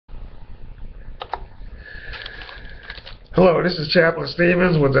Hello, this is Chaplain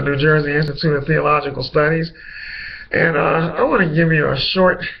Stevens with the New Jersey Institute of Theological Studies, and I want to give you a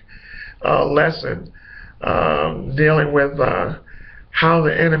short lesson dealing with how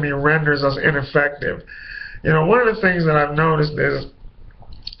the enemy renders us ineffective. One of the things that I've noticed is,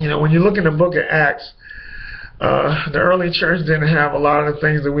 when you look in the book of Acts, the early church didn't have a lot of the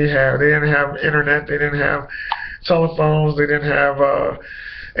things that we have. They didn't have internet, they didn't have telephones, they didn't have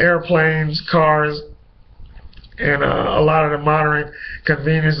airplanes, cars, and a lot of the modern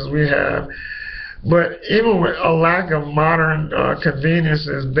conveniences we have. But even with a lack of modern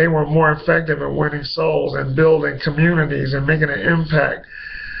conveniences, they were more effective at winning souls and building communities and making an impact.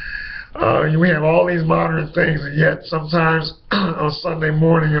 We have all these modern things, and yet sometimes on Sunday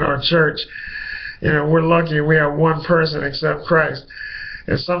morning in our church, we're lucky we have one person accept Christ.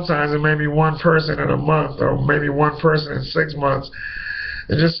 And sometimes it may be one person in a month, or maybe one person in 6 months.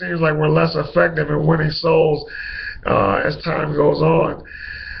 It just seems like we're less effective at winning souls as time goes on.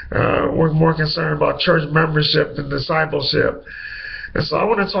 We're more concerned about church membership than discipleship. And so I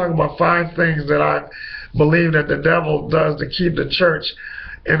want to talk about 5 things that I believe that the devil does to keep the church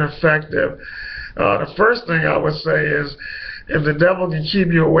ineffective. The first thing I would say is, if the devil can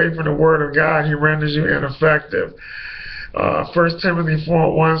keep you away from the Word of God, he renders you ineffective. 1 Timothy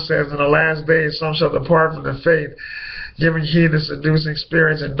 4:1 says, "In the last days some shall depart from the faith, giving heed to seducing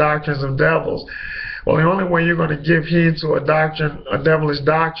spirits and doctrines of devils." Well, the only way you're going to give heed to a doctrine, a devilish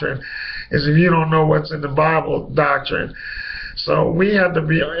doctrine, is if you don't know what's in the Bible doctrine. So we have to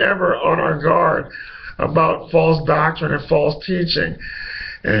be ever on our guard about false doctrine and false teaching.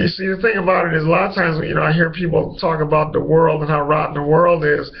 And you see, the thing about it is, a lot of times, I hear people talk about the world and how rotten the world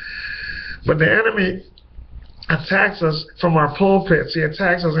is, but the enemy attacks us from our pulpits. He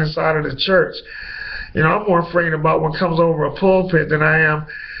attacks us inside of the church. I'm more afraid about what comes over a pulpit than I am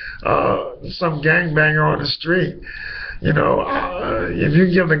some gangbanger on the street. If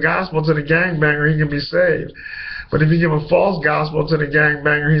you give the gospel to the gangbanger, he can be saved. But if you give a false gospel to the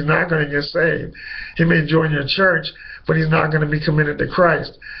gangbanger, he's not going to get saved. He may join your church, but he's not going to be committed to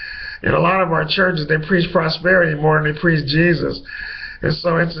Christ. In a lot of our churches, they preach prosperity more than they preach Jesus. And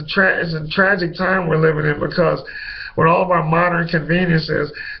so it's a tragic time we're living in, because with all of our modern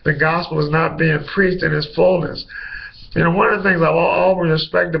conveniences, the gospel is not being preached in its fullness. One of the things I've always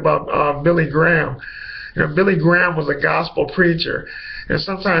respected about Billy Graham, Billy Graham was a gospel preacher. And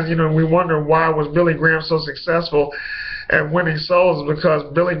sometimes, we wonder, why was Billy Graham so successful at winning souls? Because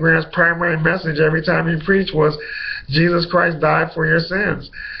Billy Graham's primary message every time he preached was, Jesus Christ died for your sins.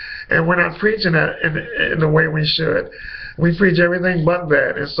 And we're not preaching that in the way we should. We preach everything but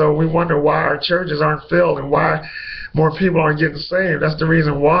that. And so we wonder why our churches aren't filled and why more people aren't getting saved. That's the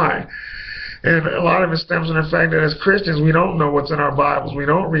reason why. And a lot of it stems from the fact that as Christians, we don't know what's in our Bibles. We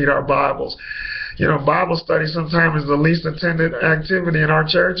don't read our Bibles. Bible study sometimes is the least attended activity in our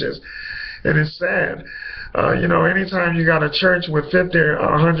churches. And it's sad. Anytime you got a church with 50 or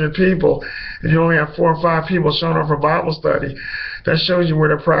 100 people, and you only have 4 or 5 people showing up for Bible study, that shows you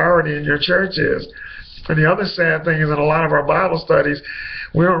where the priority in your church is. And the other sad thing is, in a lot of our Bible studies,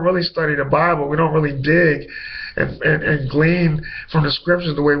 we don't really study the Bible. We don't really dig and glean from the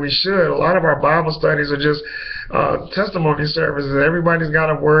scriptures the way we should. A lot of our Bible studies are just testimony services. Everybody's got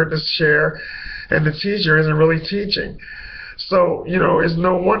a word to share, and the teacher isn't really teaching. So, it's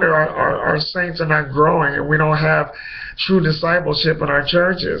no wonder our saints are not growing, and we don't have true discipleship in our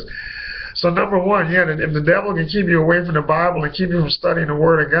churches. So number one, if the devil can keep you away from the Bible and keep you from studying the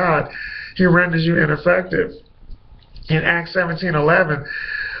Word of God, he renders you ineffective. In Acts 17:11,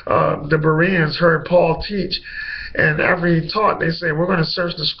 the Bereans heard Paul teach, and after he taught, they said, "We're going to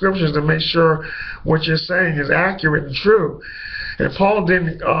search the scriptures to make sure what you're saying is accurate and true." And Paul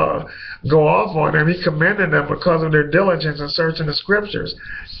didn't go off on them. He commended them because of their diligence in searching the scriptures.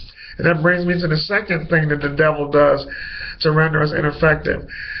 And that brings me to the second thing that the devil does to render us ineffective.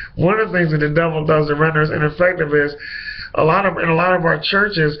 One of the things that the devil does to render us ineffective is, in a lot of our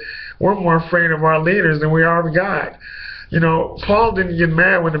churches, we're more afraid of our leaders than we are of God. Paul didn't get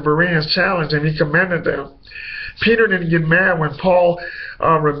mad when the Bereans challenged him. He commended them. Peter didn't get mad when Paul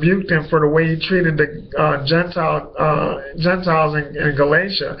rebuked him for the way he treated the Gentiles in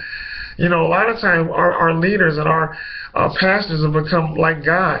Galatia. A lot of times our leaders and our pastors have become like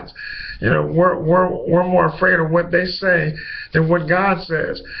gods. We're more afraid of what they say than what God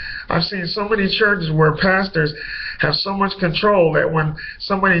says. I've seen so many churches where pastors have so much control that when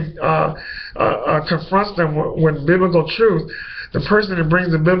somebody confronts them with biblical truth, the person that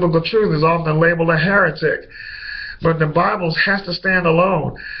brings the biblical truth is often labeled a heretic. But the Bible has to stand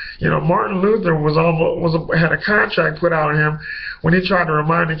alone. Martin Luther had a contract put out on him when he tried to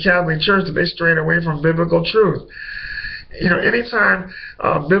remind the Catholic Church that they strayed away from biblical truth. Anytime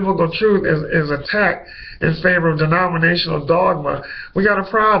biblical truth is attacked in favor of denominational dogma, we got a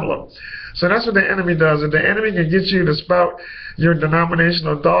problem. So that's what the enemy does. If the enemy can get you to spout your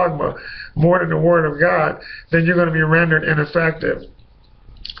denominational dogma more than the Word of God, then you're going to be rendered ineffective.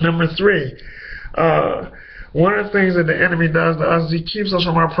 Number 3, one of the things that the enemy does to us is he keeps us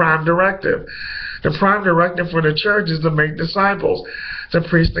from our prime directive. The prime directive for the church is to make disciples, to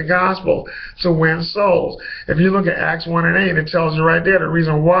preach the gospel, to win souls. If you look at Acts 1 and 8, it tells you right there the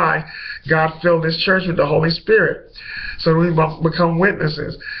reason why God filled this church with the Holy Spirit, so we become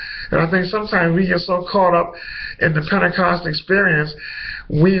witnesses. And I think sometimes we get so caught up in the Pentecost experience,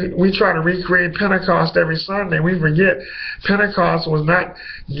 we try to recreate Pentecost every Sunday. We forget Pentecost was not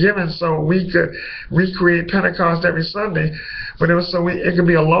given so we could recreate Pentecost every Sunday, but it was so it could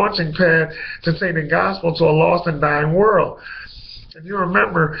be a launching pad to take the gospel to a lost and dying world. If you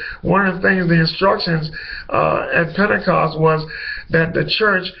remember, one of the things, the instructions at Pentecost was that the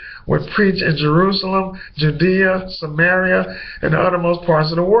church would preach in Jerusalem, Judea, Samaria, and the uttermost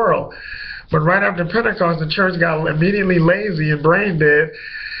parts of the world. But right after Pentecost, the church got immediately lazy and brain dead,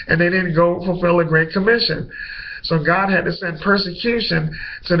 and they didn't go fulfill the Great Commission. So God had to send persecution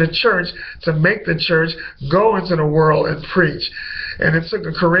to the church to make the church go into the world and preach. And it took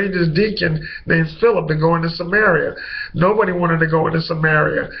a courageous deacon named Philip to go into Samaria. Nobody wanted to go into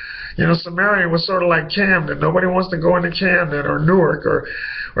Samaria. Samaria was sort of like Camden. Nobody wants to go into Camden or Newark or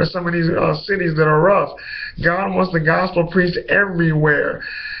some of these cities that are rough. God wants the gospel preached everywhere.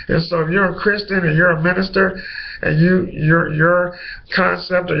 And so if you're a Christian and you're a minister and your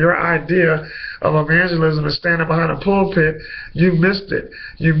concept or your idea of evangelism is standing behind a pulpit, you missed it.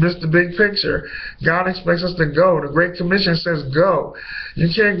 You missed the big picture. God expects us to go. The Great Commission says go. You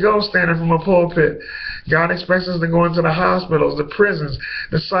can't go standing from a pulpit. God expects us to go into the hospitals, the prisons,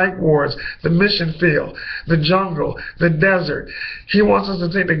 the psych wards, the mission field, the jungle, the desert. He wants us to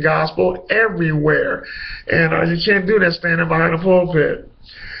take the gospel everywhere. And you can't do that standing behind a pulpit.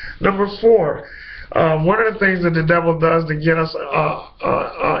 Number 4, one of the things that the devil does to get us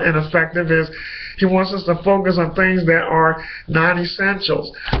ineffective is he wants us to focus on things that are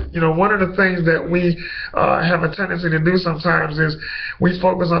non-essentials. One of the things that we have a tendency to do sometimes is we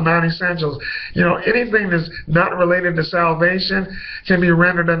focus on non-essentials. Anything that's not related to salvation can be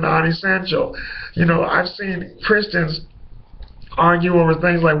rendered a non-essential. I've seen Christians argue over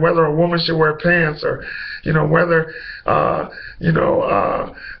things like whether a woman should wear pants or whether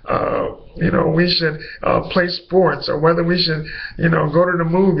we should play sports or whether we should go to the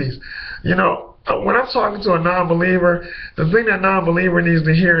movies. When I'm talking to a non-believer, the thing that non-believer needs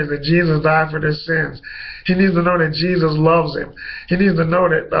to hear is that Jesus died for their sins. He needs to know that Jesus loves him. He needs to know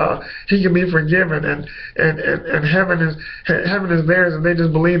that he can be forgiven, and heaven is theirs if they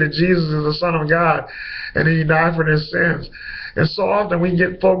just believe that Jesus is the Son of God and that he died for their sins. And so often we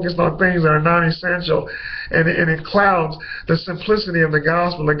get focused on things that are non-essential, and it clouds the simplicity of the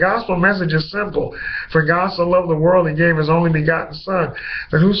gospel. The gospel message is simple. For God so loved the world, he gave his only begotten Son,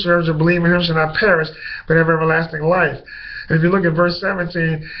 that whosoever shall believe in him shall not perish, but have everlasting life. And if you look at verse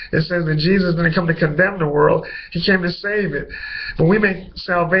 17, it says that Jesus didn't come to condemn the world, he came to save it. But we make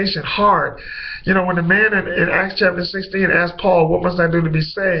salvation hard. When the man in Acts chapter 16 asked Paul, what must I do to be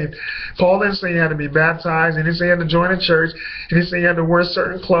saved? Paul didn't say he had to be baptized, he didn't say he had to join a church, he didn't say he had to wear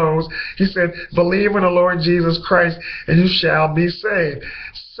certain clothes. He said, believe in the Lord Jesus Christ and you shall be saved.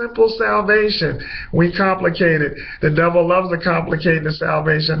 Simple salvation. We complicate it. The devil loves to complicate the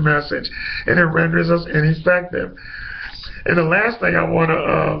salvation message, and it renders us ineffective. And the last thing I want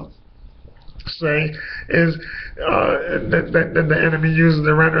to say is that the enemy uses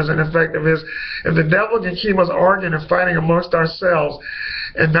to render us ineffective is if the devil can keep us arguing and fighting amongst ourselves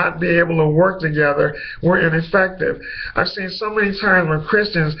and not be able to work together, we're ineffective. I've seen so many times where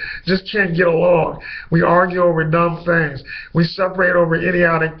Christians just can't get along. We argue over dumb things. We separate over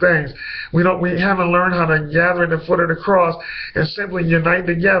idiotic things. We haven't learned how to gather at the foot of the cross and simply unite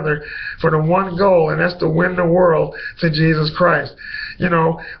together for the one goal, and that's to win the world to Jesus Christ.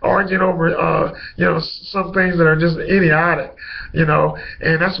 Arguing over some things that are just idiotic,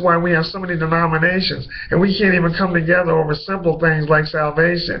 and that's why we have so many denominations, and we can't even come together over simple things like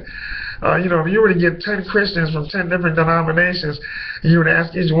salvation. If you were to get 10 Christians from 10 different denominations, and you were to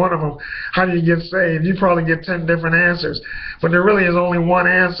ask each one of them, how do you get saved? You'd probably get 10 different answers. But there really is only one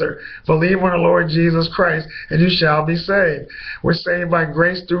answer. Believe in the Lord Jesus Christ, and you shall be saved. We're saved by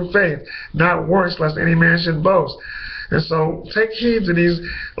grace through faith, not works, lest any man should boast. And so take heed to these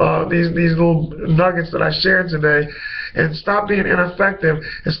little nuggets that I shared today, and stop being ineffective,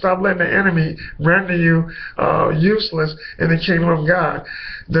 and stop letting the enemy render you useless in the kingdom of God.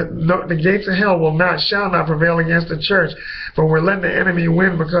 The gates of hell shall not prevail against the church, but we're letting the enemy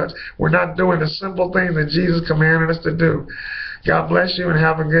win because we're not doing the simple things that Jesus commanded us to do. God bless you and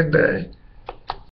have a good day.